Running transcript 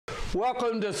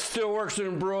Welcome to Stillworks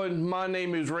and Brewing. My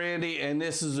name is Randy, and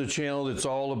this is a channel that's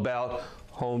all about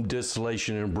home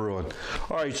distillation and brewing.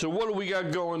 All right, so what do we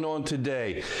got going on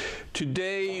today?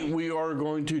 Today we are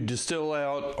going to distill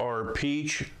out our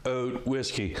peach oat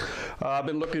whiskey. I've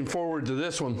been looking forward to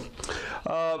this one.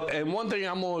 And one thing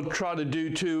I'm going to try to do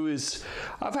too is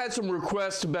I've had some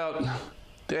requests about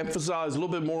to emphasize a little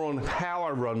bit more on how I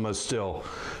run my still.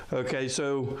 Okay,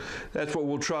 so that's what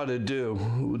we'll try to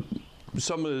do.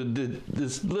 Some of the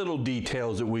little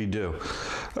details that we do.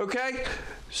 Okay,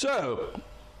 so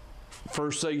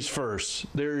first things first,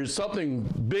 there is something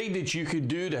big that you can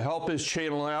do to help this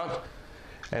channel out,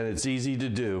 and it's easy to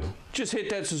do. Just hit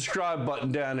that subscribe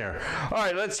button down there. All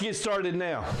right, let's get started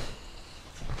now.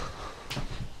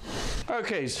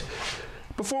 Okay, so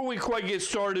before we quite get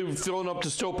started filling up the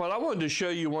still pot, I wanted to show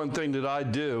you one thing that I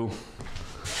do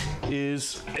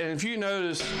is, and if you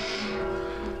notice,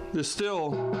 the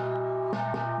still,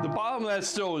 the bottom of that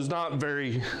still is not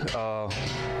very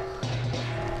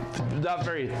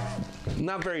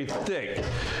thick.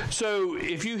 So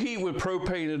if you heat with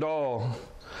propane at all,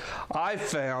 I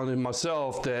found in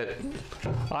myself that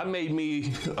I made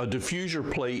me a diffuser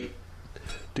plate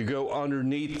to go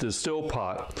underneath the still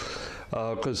pot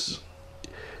because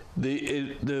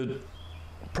the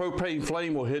propane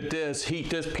flame will heat this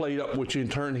plate up, which in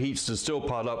turn heats the still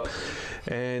pot up,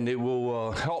 and it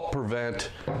will help prevent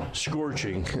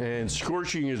scorching. And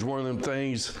scorching is one of them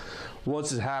things,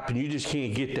 once it happens, you just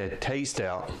can't get that taste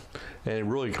out, and it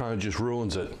really kind of just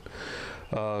ruins it.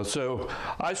 So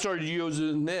I started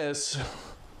using this,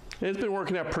 and it's been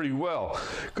working out pretty well,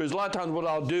 because a lot of times what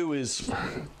I'll do is,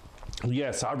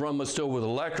 yes, I run my still with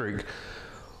electric,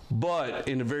 but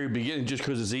in the very beginning, just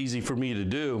because it's easy for me to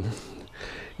do,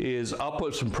 is I'll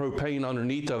put some propane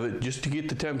underneath of it just to get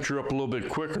the temperature up a little bit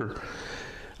quicker.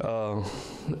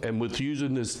 And with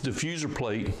using this diffuser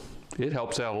plate, it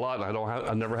helps out a lot.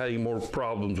 I never had any more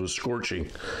problems with scorching.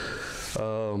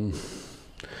 So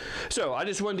I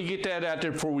just wanted to get that out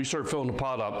there before we start filling the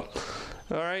pot up.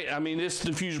 All right, I mean, this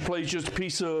diffuser plate is just a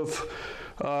piece of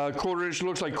quarter-inch,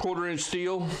 looks like quarter-inch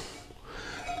steel.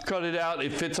 Cut it out,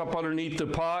 it fits up underneath the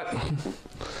pot.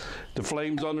 The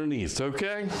flame's underneath,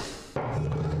 okay?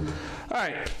 All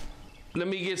right, let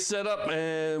me get set up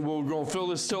and we're gonna fill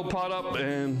this still pot up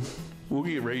and we'll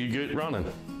get ready to get running.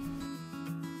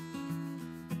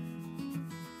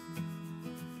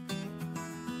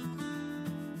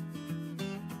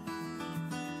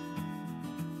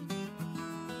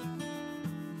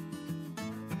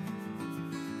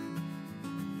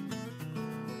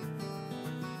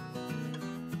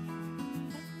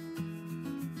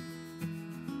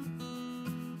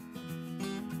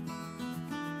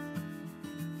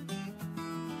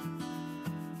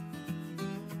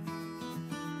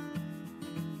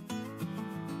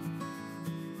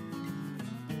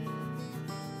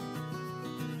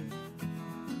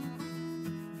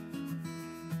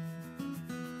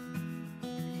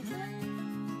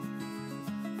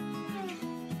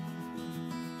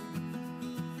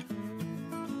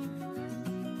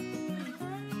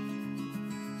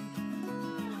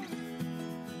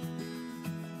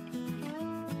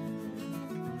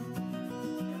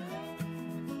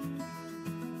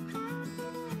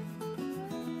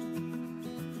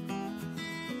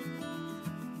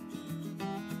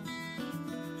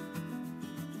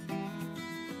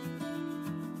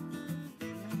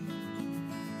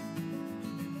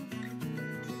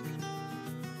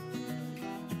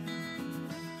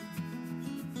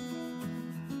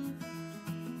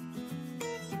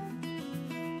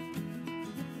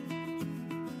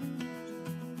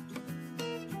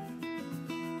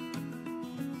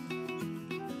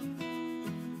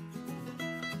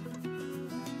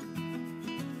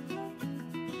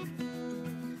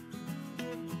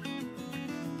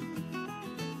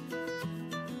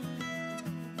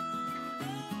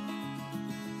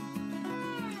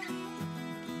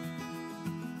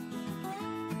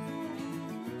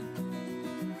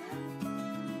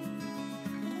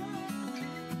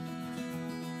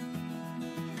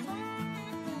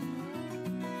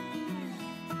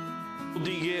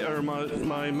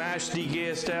 My mash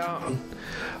degassed out.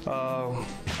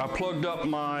 I plugged up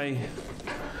my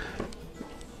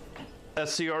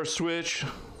SCR switch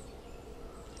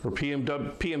or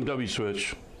PMW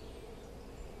switch.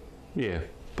 Yeah,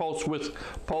 pulse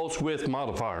width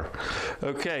modifier.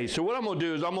 Okay, so what I'm gonna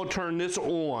do is I'm gonna turn this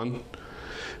on,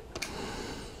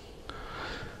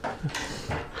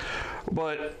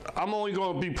 but I'm only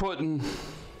gonna be putting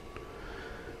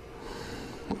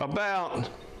about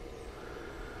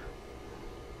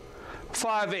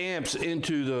 5 amps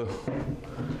into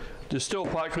distill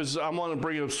pot because I want to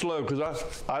bring it up slow because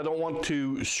I don't want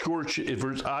to scorch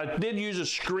it. I did use a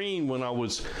screen when I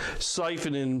was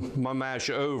siphoning my mash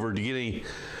over to get any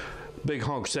big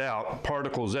hunks out,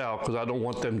 particles out, because I don't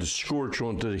want them to scorch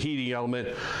onto the heating element.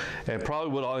 And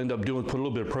probably what I'll end up doing is put a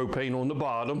little bit of propane on the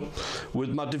bottom with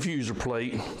my diffuser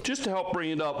plate just to help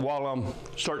bring it up while I'm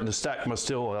starting to stack my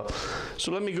still up.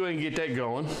 So let me go ahead and get that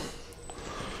going.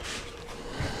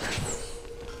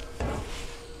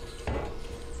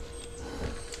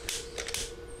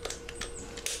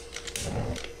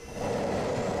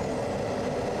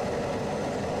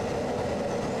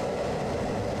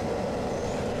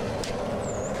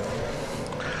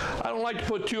 I don't like to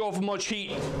put too awful much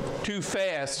heat too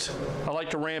fast. I like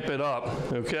to ramp it up,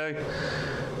 okay?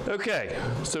 Okay,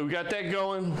 so we got that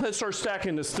going. Let's start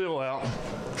stacking the still out.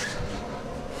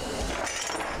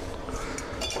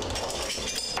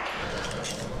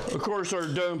 Of course, our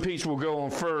dome piece will go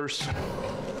on first.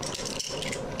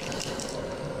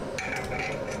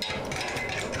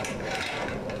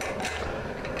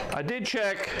 I did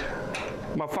check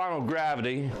my final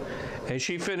gravity, and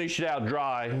she finished it out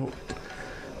dry.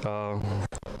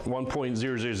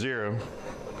 1.000.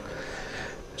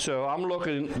 So I'm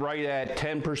looking right at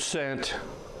 10%.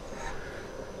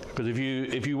 Because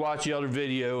if you watch the other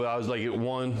video, I was like at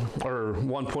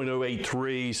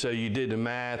 1.083. So you did the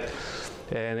math,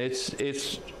 and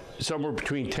it's somewhere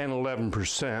between 10 and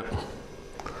 11%.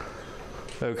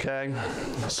 Okay,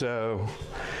 so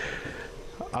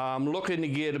I'm looking to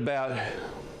get about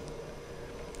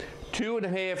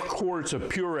 2.5 quarts of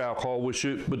pure alcohol, but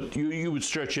you would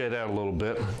stretch that out a little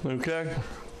bit, okay?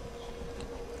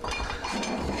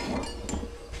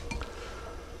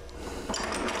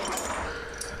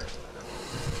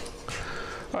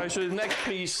 All right, so the next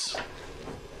piece,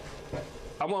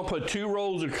 I want to put 2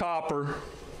 rolls of copper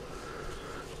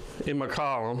in my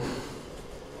column.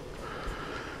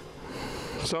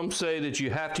 Some say that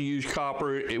you have to use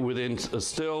copper within a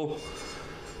still.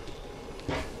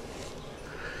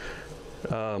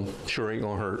 Sure ain't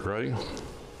gonna hurt, right?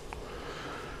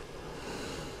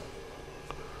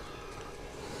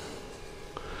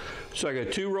 So I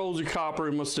got 2 rolls of copper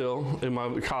in my still, in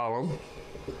my column.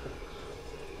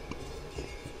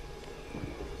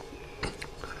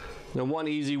 Now, one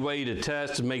easy way to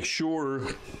test to make sure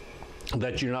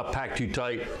that you're not packed too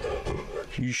tight,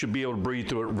 you should be able to breathe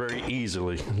through it very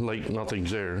easily, like nothing's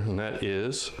there, and that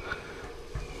is.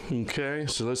 Okay,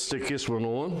 so let's stick this one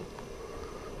on.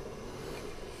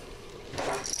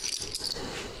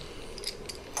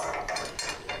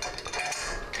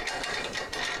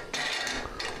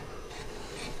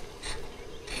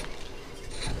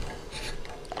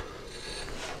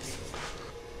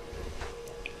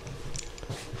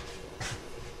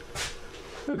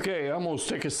 Okay, I'm gonna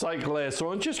stick a sight glass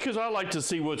on just because I like to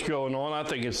see what's going on. I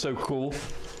think it's so cool.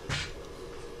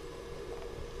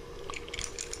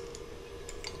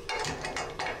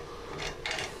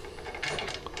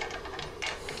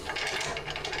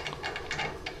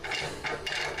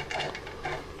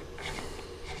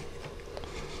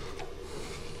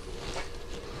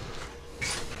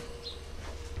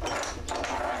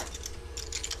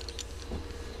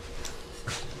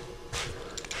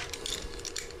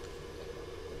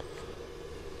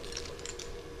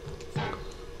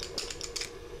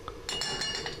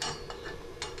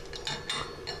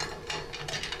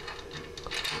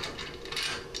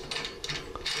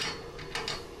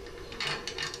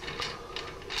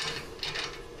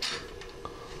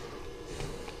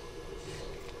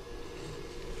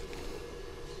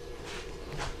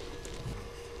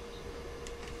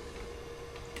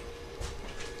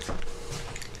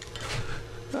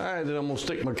 All right, then I'm gonna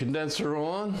stick my condenser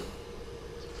on.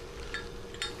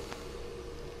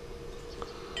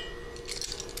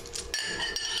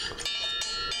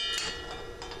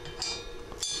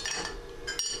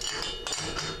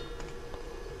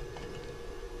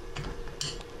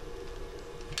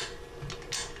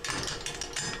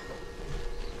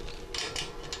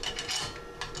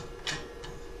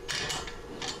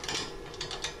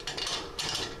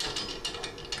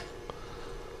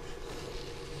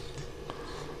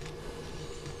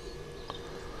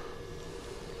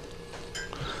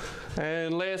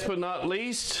 And last but not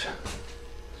least,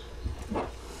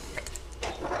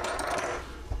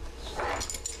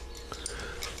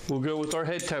 we'll go with our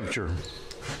head temperature.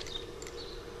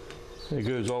 It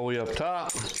goes all the way up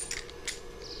top.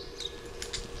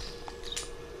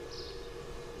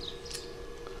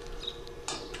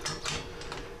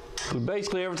 But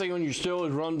basically everything on your still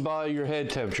is run by your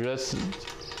head temperature. That's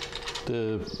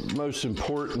the most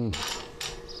important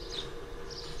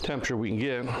temperature we can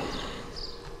get.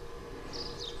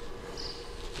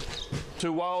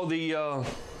 So while the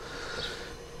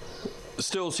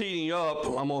still's heating up,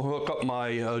 I'm gonna hook up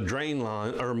my drain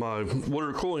line, or my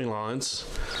water cooling lines.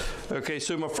 Okay,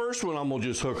 so my first one I'm gonna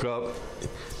just hook up,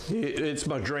 it's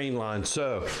my drain line.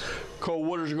 So cold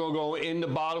water's gonna go in the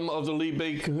bottom of the lead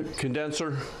bag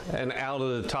condenser and out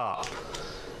of the top.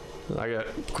 I got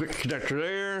a quick connector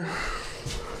there.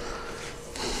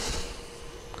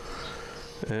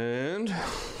 And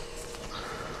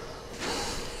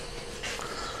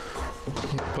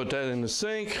put that in the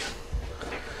sink.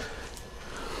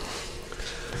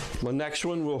 My next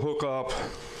one will hook up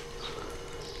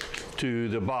to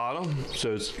the bottom.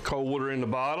 So it's cold water in the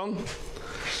bottom,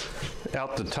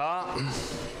 out the top.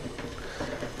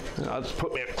 And I'll just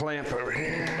put my clamp over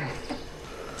here.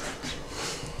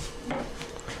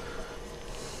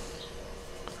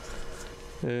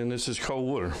 And this is cold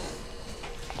water.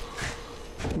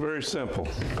 Very simple.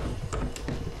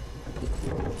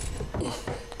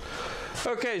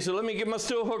 Okay, so let me get my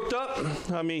still hooked up.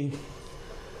 I mean,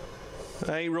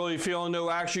 I ain't really feeling no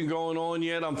action going on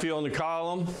yet. I'm feeling the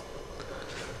column.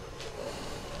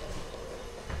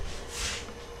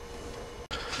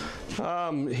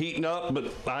 I'm heating up,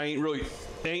 but I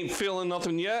ain't feeling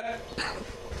nothing yet.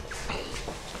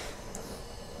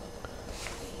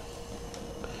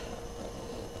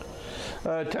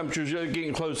 Temperature's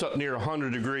getting close up near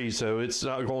 100 degrees, so it's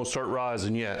not going to start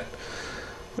rising yet.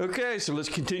 Okay, so let's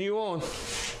continue on.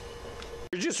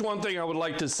 There's just one thing I would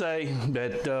like to say,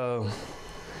 that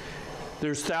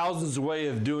there's thousands of ways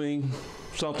of doing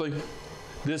something.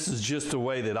 This is just the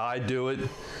way that I do it.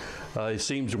 It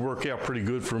seems to work out pretty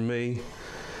good for me,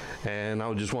 and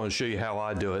I just want to show you how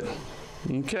I do it.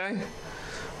 Okay?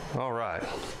 All right.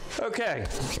 Okay,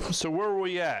 so where are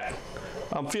we at?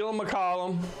 I'm feeling my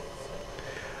column.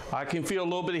 I can feel a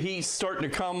little bit of heat starting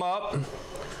to come up.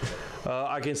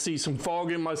 I can see some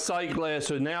fog in my sight glass,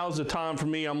 so now's the time for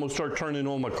me. I'm gonna start turning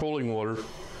on my cooling water.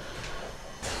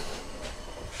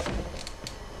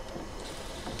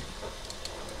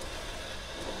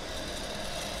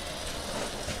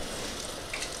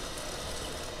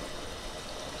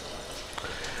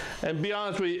 And be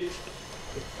honest with you,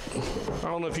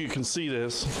 I don't know if you can see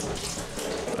this.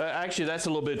 Actually, that's a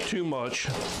little bit too much.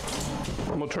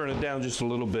 I'm gonna turn it down just a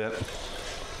little bit.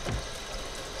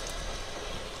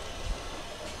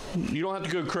 You don't have to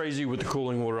go crazy with the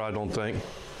cooling water, I don't think.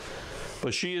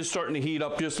 But she is starting to heat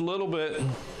up just a little bit.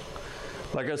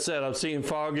 Like I said, I'm seeing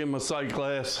fog in my sight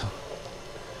glass.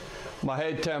 My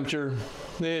head temperature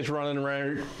is running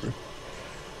around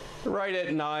right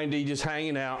at 90, just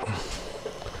hanging out.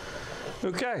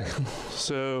 Okay,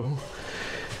 so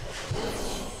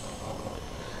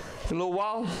in a little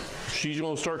while, she's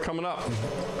gonna start coming up.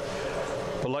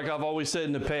 But like I've always said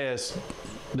in the past,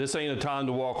 this ain't a time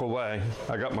to walk away.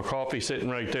 I got my coffee sitting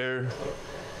right there,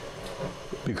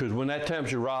 because when that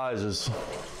temperature rises,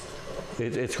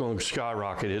 it's going to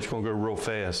skyrocket. It's going to go real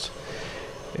fast.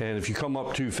 And if you come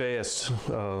up too fast,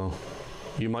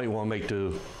 you might want to make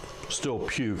the still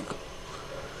puke.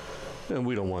 And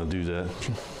we don't want to do that.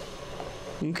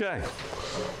 Okay.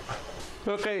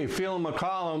 Okay, feeling my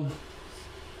column.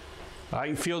 I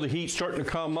can feel the heat starting to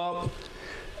come up.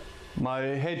 My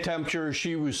head temperature,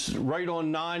 she was right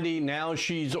on 90. Now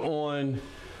she's on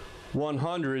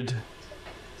 100.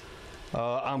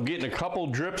 I'm getting a couple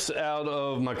drips out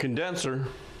of my condenser.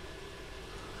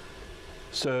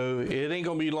 So it ain't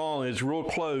gonna be long, it's real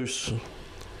close.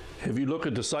 If you look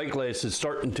at the sight glass, it's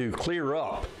starting to clear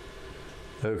up.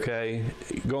 Okay,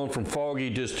 going from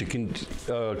foggy just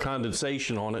to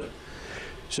condensation on it.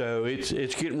 So it's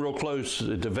getting real close.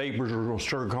 The vapors are gonna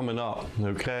start coming up,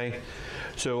 okay?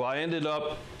 So I ended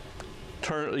up,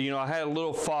 I had a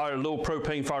little fire, a little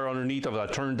propane fire underneath of it. I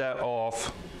turned that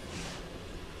off.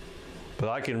 But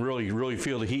I can really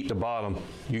feel the heat at the bottom.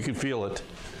 You can feel it.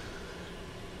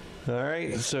 All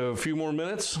right, so a few more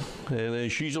minutes, and then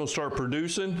she's gonna start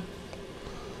producing.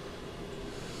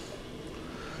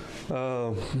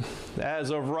 As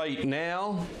of right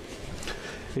now,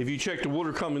 if you check the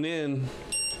water coming in,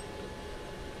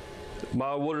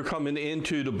 my water coming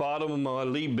into the bottom of my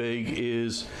lead bag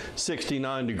is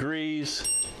 69 degrees.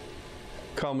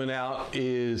 Coming out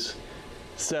is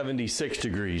 76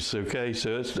 degrees, okay?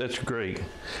 So that's great.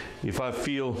 If I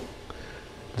feel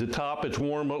the top, it's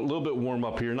warm, a little bit warm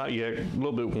up here, not yet, a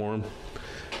little bit warm,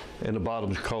 and the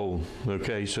bottom's cold,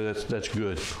 okay? So that's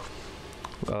good.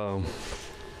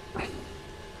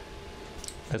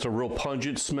 That's a real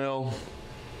pungent smell.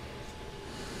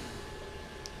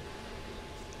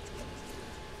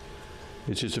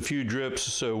 It's just a few drips,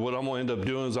 so what I'm gonna end up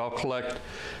doing is I'll collect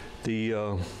the,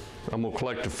 I'm gonna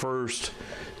collect the first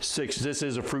 6, this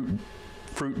is a fruit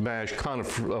fruit mash, kind of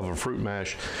a fruit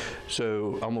mash.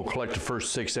 So I'm gonna collect the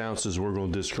first 6 ounces. We're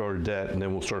gonna discard that, and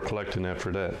then we'll start collecting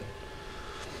after that.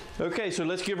 Okay, so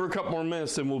let's give her a couple more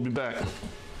minutes, then we'll be back.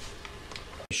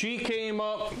 She came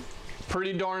up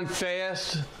pretty darn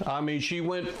fast. I mean, she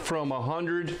went from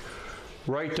 100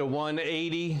 right to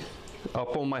 180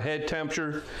 up on my head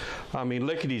temperature. I mean,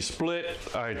 lickety split.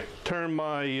 I turned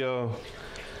my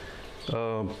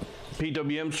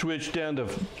PWM switch down to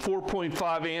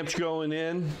 4.5 amps going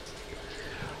in.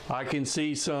 I can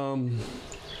see some,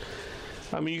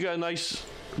 I mean, you got a nice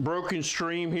broken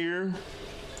stream here.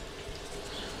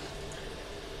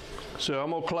 So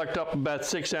I'm gonna collect up about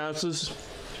 6 ounces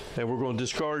and we're gonna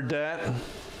discard that.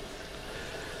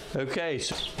 Okay,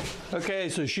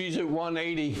 so she's at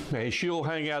 180 and she'll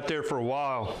hang out there for a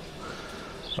while.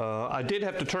 I did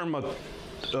have to turn my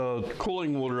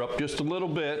cooling water up just a little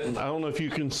bit. I don't know if you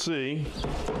can see.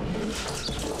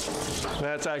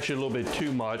 That's actually a little bit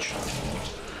too much.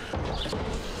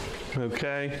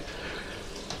 Okay.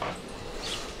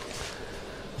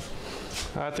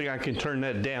 I think I can turn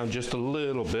that down just a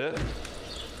little bit.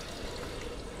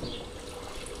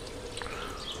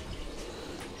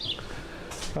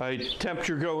 All right,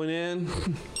 temperature going in.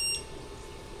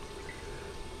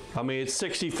 I mean, it's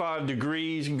 65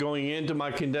 degrees going into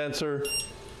my condenser.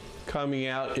 Coming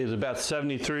out is about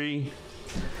 73.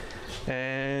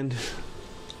 And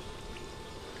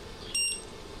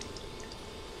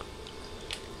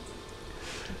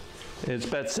it's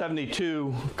about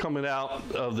 72 coming out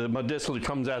of my distillate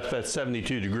comes out to about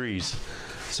 72 degrees.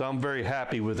 So I'm very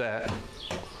happy with that.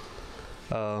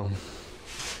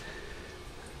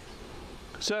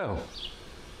 So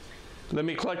let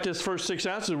me collect this first 6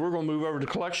 ounces. We're going to move over to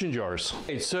collection jars.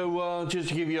 Okay, so just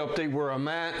to give you an update where I'm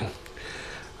at.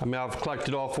 I mean, I've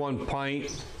collected off 1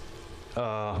 pint.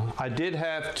 I did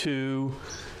have to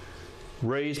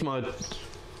raise my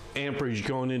amperage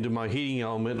going into my heating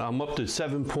element. I'm up to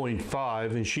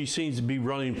 7.5 and she seems to be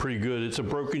running pretty good. It's a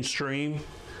broken stream.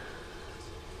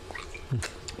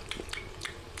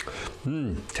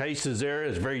 Taste is there.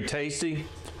 It's very tasty.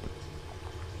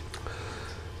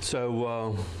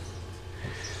 So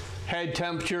head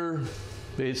temperature,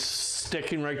 it's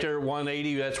sticking right there at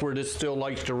 180. That's where this still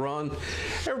likes to run.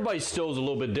 Everybody's still is a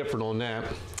little bit different on that,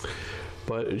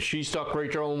 but she stuck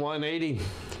right there on 180.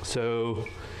 So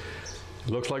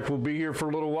looks like we'll be here for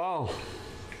a little while.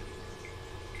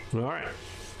 All right.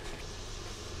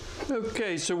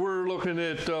 Okay, so we're looking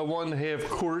at 1.5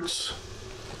 quarts.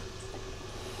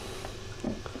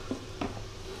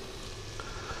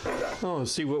 Oh,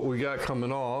 let's see what we got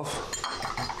coming off.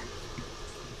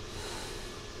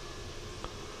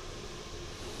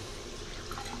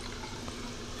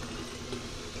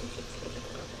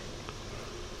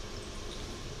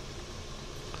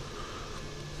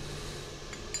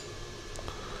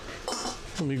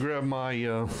 Let me grab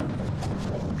my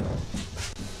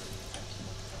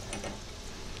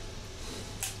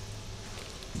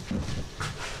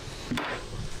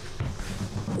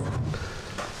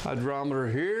hydrometer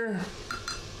here.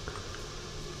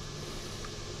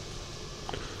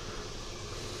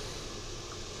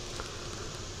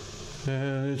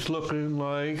 And it's looking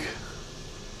like,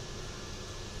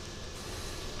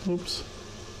 oops.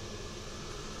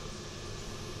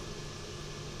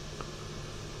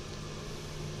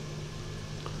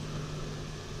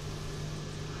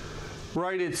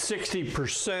 Right at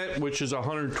 60%, which is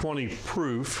 120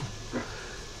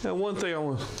 proof. Now, one thing I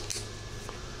want to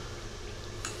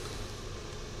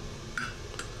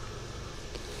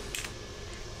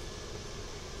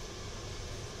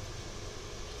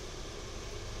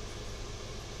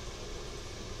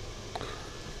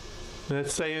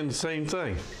that's saying the same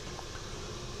thing.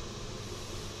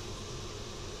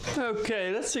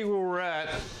 Okay, let's see where we're at.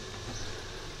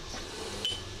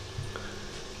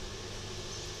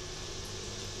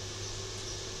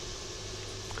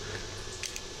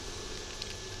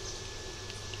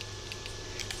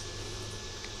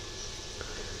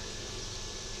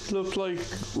 Looks like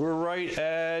we're right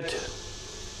at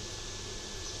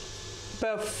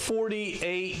about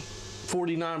 48,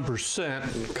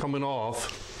 49% coming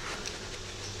off.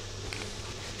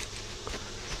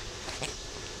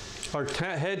 Our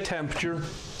head temperature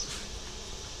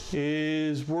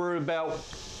is, we're about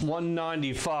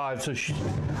 195. So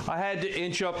I had to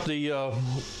inch up the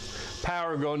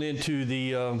power going into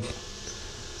the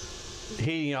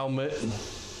heating element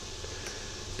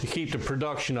to keep the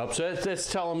production up. So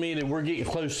that's telling me that we're getting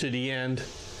close to the end.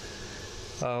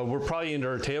 We're probably into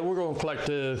our tail. We're going to collect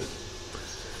a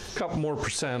couple more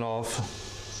percent off,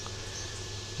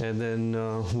 and then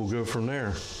we'll go from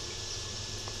there.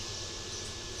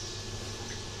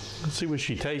 Let's see what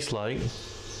she tastes like.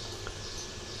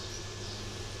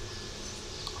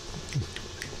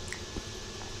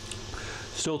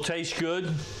 Still tastes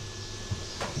good.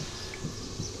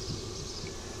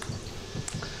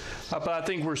 But I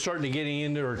think we're starting to get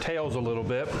into our tails a little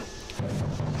bit.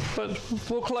 But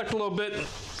we'll collect a little bit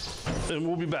and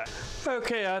we'll be back.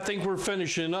 Okay, I think we're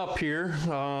finishing up here.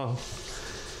 Let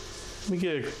me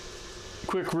get a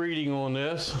quick reading on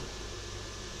this.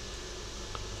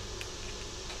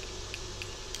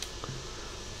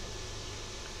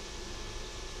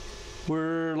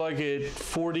 We're like at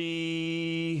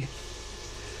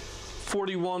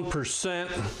 41%.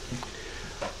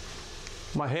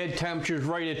 My head temperature is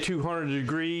right at 200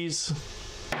 degrees.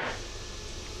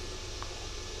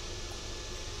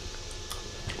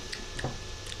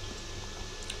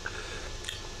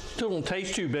 Still don't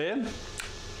taste too bad.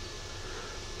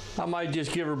 I might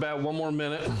just give her about one more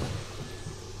minute.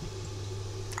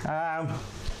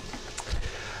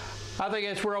 I think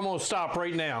that's where I'm going to stop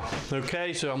right now.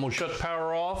 Okay, so I'm going to shut the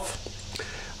power off.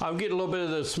 I'm getting a little bit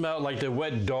of the smell, like the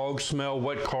wet dog smell,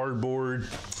 wet cardboard.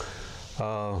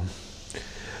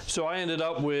 So I ended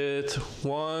up with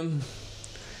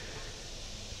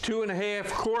 2.5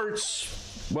 quarts,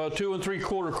 well, 2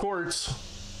 3/4 quarts.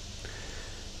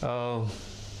 So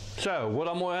what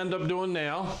I'm going to end up doing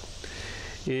now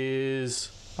is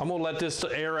I'm going to let this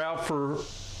air out for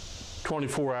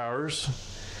 24 hours.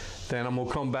 Then I'm going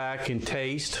to come back and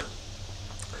taste,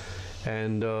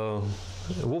 and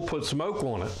we'll put some oak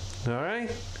on it. All right?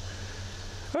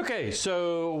 Okay,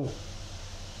 so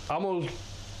I'm going to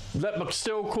let my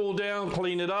still cool down,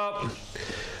 clean it up,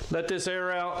 let this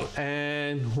air out,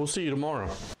 and we'll see you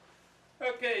tomorrow.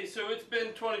 Okay, so it's been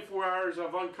 24 hours.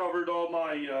 I've uncovered all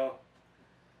my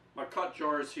my cut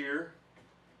jars here.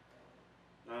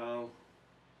 Well,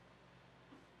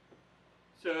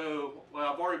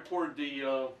 I've already poured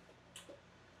the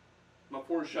my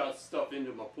 4-shot stuff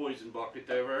into my poison bucket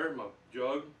there, my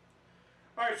jug.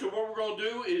 Alright, so what we're going to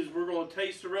do is we're going to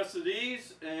taste the rest of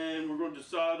these, and we're going to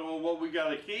decide on what we got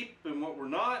to keep and what we're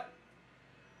not.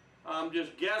 I'm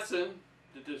just guessing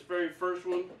that this very first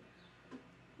one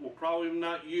we'll probably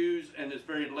not use, and this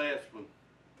very last one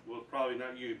we'll probably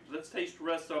not use. Let's taste the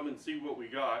rest of them and see what we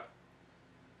got.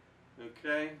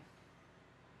 Okay.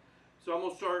 So I'm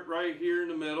going to start right here in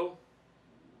the middle.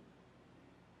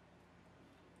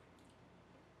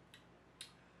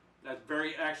 That's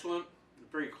very excellent,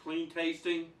 very clean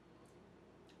tasting.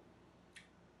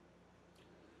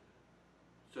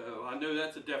 So I know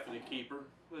that's a definite keeper.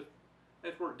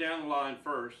 Let's work down the line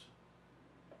first.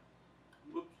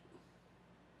 Whoops.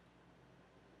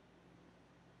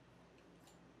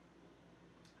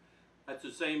 That's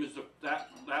the same as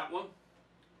that one.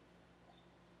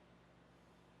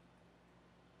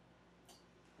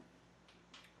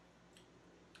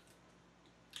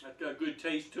 That's got a good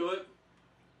taste to it.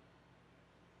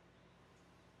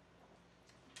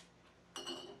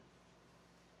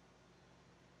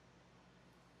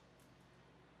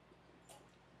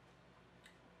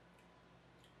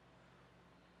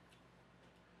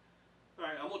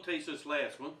 Alright, I'm going to taste this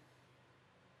last one.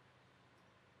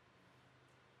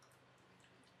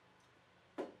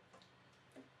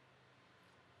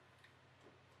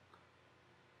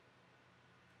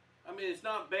 I mean, it's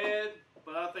not bad,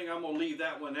 but I think I'm going to leave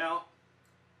that one out.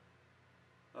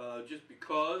 Just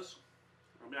because.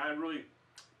 I mean,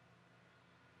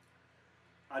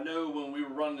 I know when we were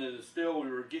running the distill,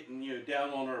 we were getting, you know, down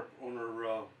on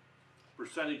our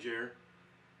percentage here.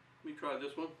 Let me try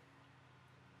this one.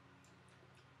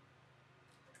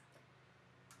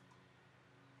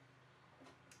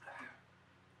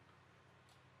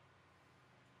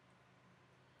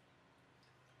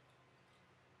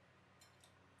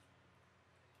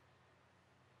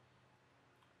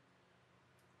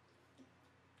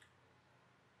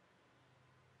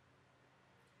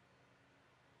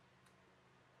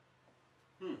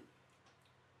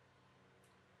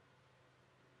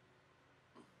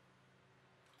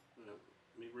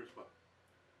 Where's my...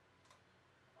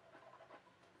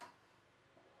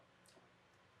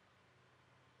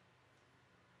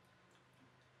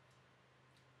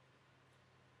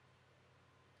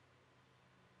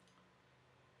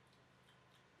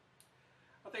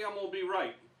 I think I'm going to be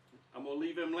right. I'm going to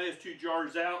leave them last 2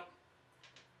 jars out.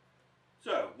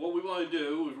 So, what we want to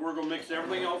do is we're going to mix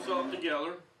everything else up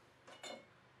together.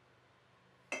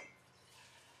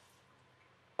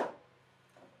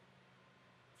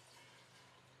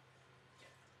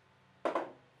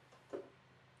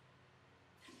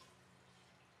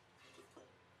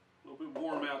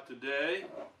 Warm out today.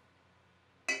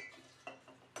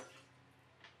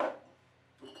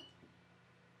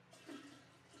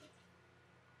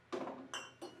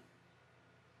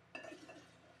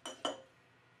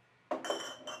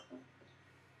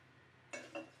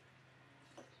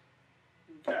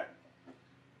 Okay.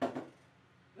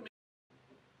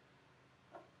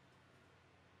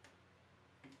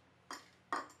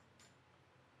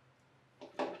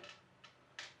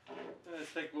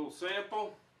 Let's take a little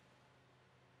sample.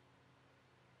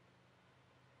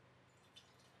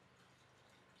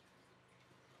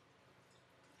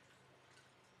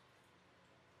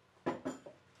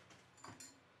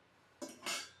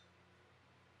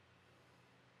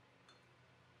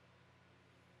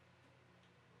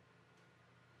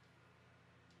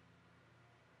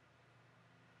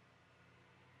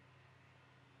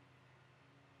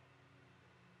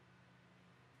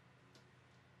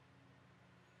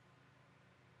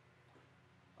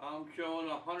 I'm showing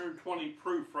 120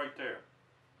 proof right there.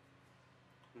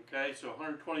 Okay, so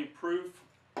 120 proof.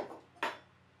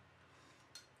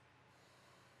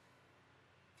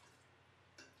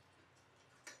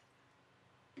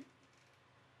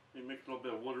 You mix a little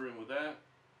bit of water in with that.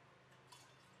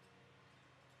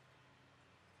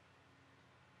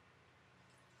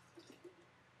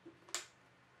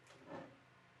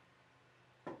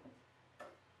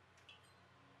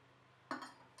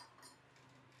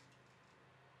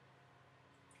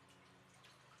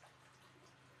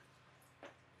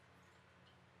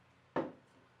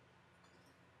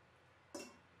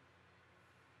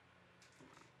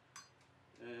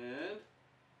 And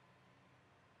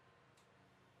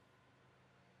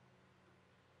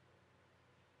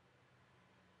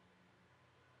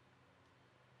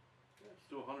yeah,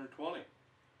 still 120.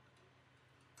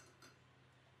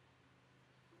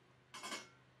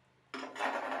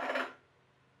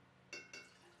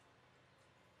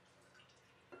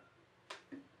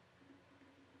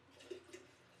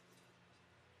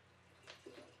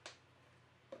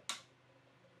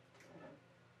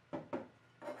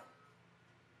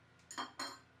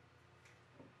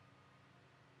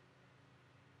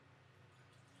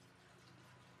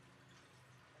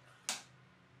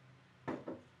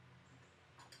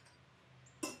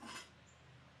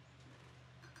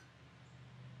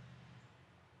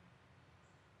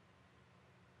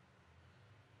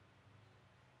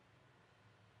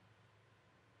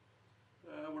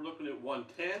 We're looking at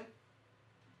 110.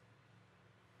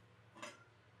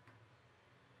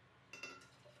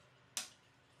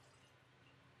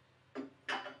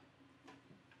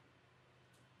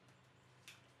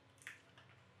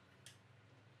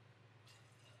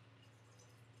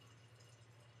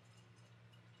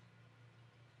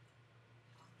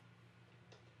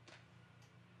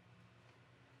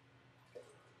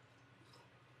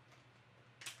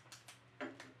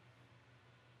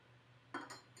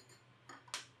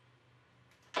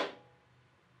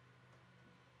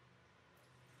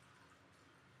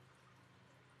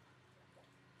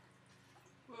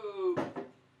 Whoa.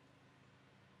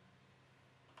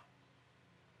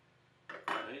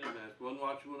 Wait a minute, wasn't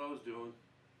watching what I was doing.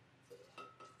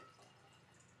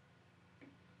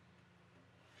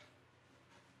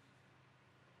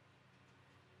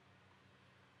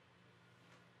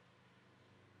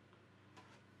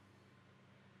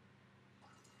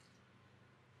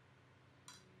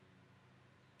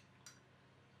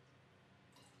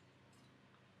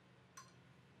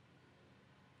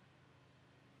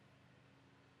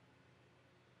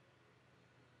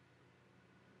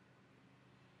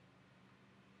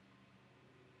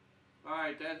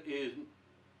 Alright, that is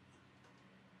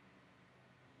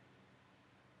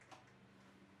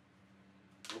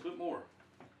a little bit more.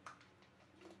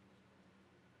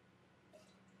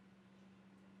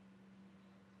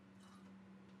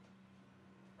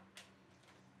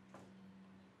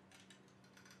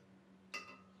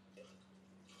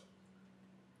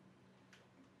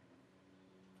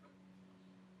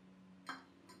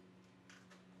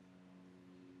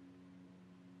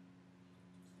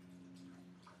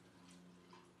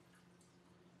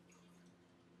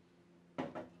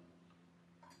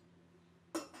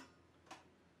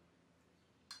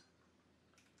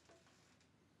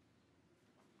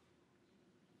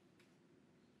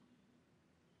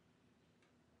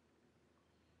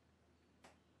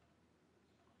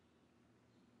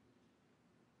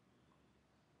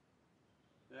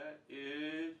 That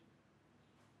is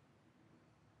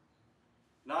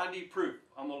 90 proof.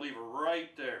 I'm going to leave it right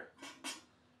there.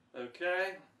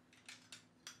 Okay.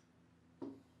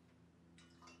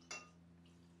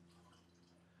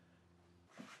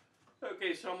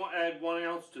 Okay, so I'm going to add 1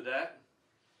 ounce to that.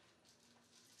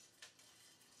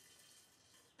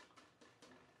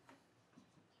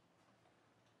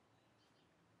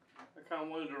 I kind of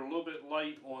wanted it a little bit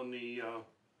light on the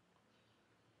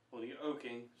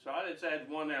oaking, so I just add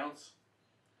 1 ounce.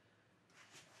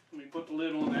 Let me put the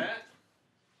lid on that.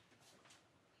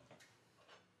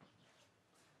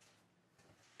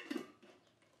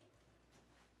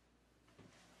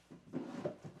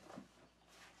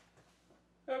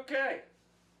 Okay.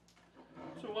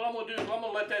 So what I'm going to do is I'm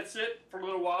going to let that sit for a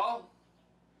little while.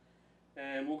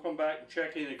 And we'll come back and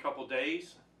check in a couple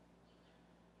days.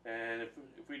 And if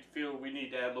we feel we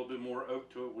need to add a little bit more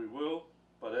oat to it, we will.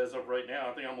 But as of right now,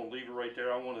 I think I'm going to leave it right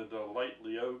there. I wanted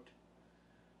lightly oat.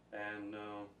 And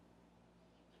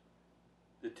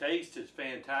the taste is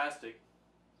fantastic.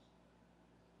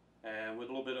 And with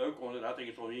a little bit of oak on it, I think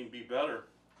it's going to even be better.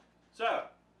 So,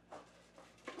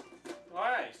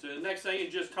 alright, so the next thing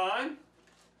is just time.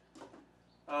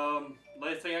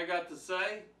 Last thing I got to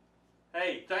say,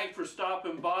 hey, thanks for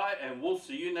stopping by, and we'll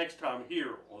see you next time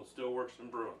here on Stillworks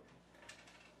and Brewing.